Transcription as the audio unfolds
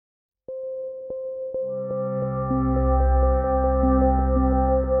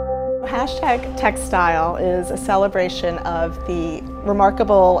Hashtag Techstyle is a celebration of the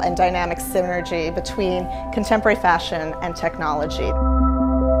remarkable and dynamic synergy between contemporary fashion and technology.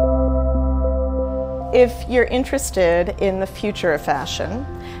 If you're interested in the future of fashion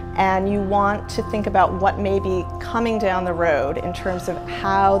and you want to think about what may be coming down the road in terms of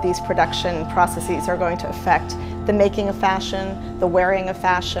how these production processes are going to affect the making of fashion, the wearing of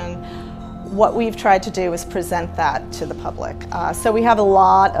fashion, what we've tried to do is present that to the public. So we have a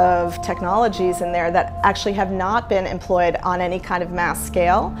lot of technologies in there that actually have not been employed on any kind of mass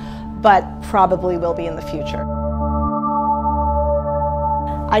scale, but probably will be in the future.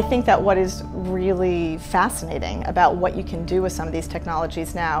 I think that what is really fascinating about what you can do with some of these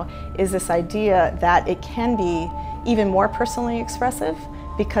technologies now is this idea that it can be even more personally expressive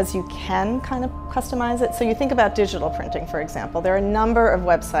because you can kind of customize it. So you think about digital printing, for example. There are a number of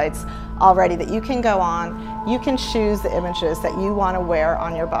websites already that you can go on. You can choose the images that you want to wear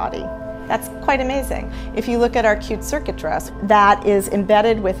on your body. That's quite amazing. If you look at our cute circuit dress that is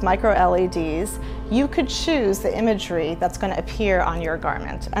embedded with micro LEDs, you could choose the imagery that's going to appear on your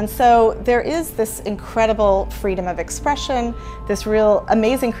garment. And so there is this incredible freedom of expression, this real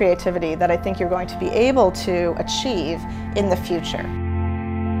amazing creativity that I think you're going to be able to achieve in the future.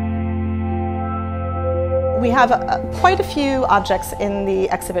 We have quite a few objects in the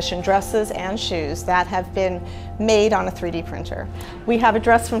exhibition, dresses and shoes, that have been made on a 3D printer. We have a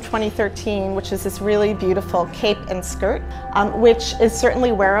dress from 2013, which is this really beautiful cape and skirt, which is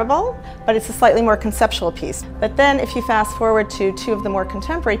certainly wearable, but it's a slightly more conceptual piece. But then if you fast forward to two of the more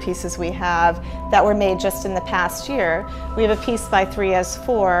contemporary pieces we have that were made just in the past year, we have a piece by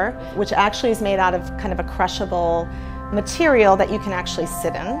 3S4, which actually is made out of kind of a crushable material that you can actually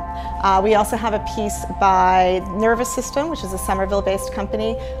sit in. We also have a piece by Nervous System, which is a Somerville-based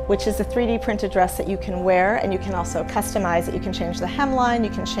company, which is a 3D printed dress that you can wear, and you can also customize it. You can change the hemline, you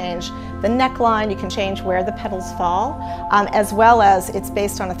can change the neckline, you can change where the petals fall, as well as it's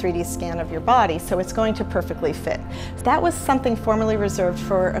based on a 3D scan of your body, so it's going to perfectly fit. That was something formerly reserved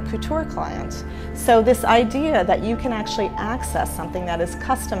for a couture client. So this idea that you can actually access something that is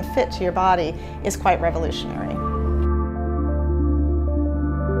custom fit to your body is quite revolutionary.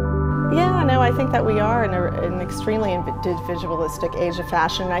 Yeah, no, I think that we are in an extremely individualistic age of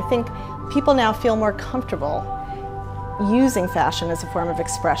fashion, and I think people now feel more comfortable using fashion as a form of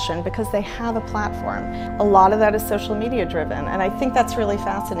expression because they have a platform. A lot of that is social media driven, and I think that's really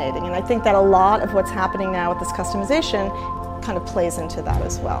fascinating, and I think that a lot of what's happening now with this customization kind of plays into that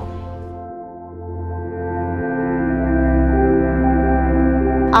as well.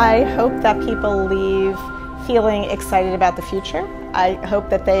 I hope that people leave feeling excited about the future. I hope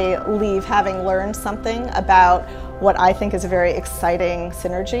that they leave having learned something about what I think is a very exciting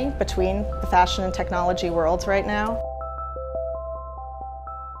synergy between the fashion and technology worlds right now.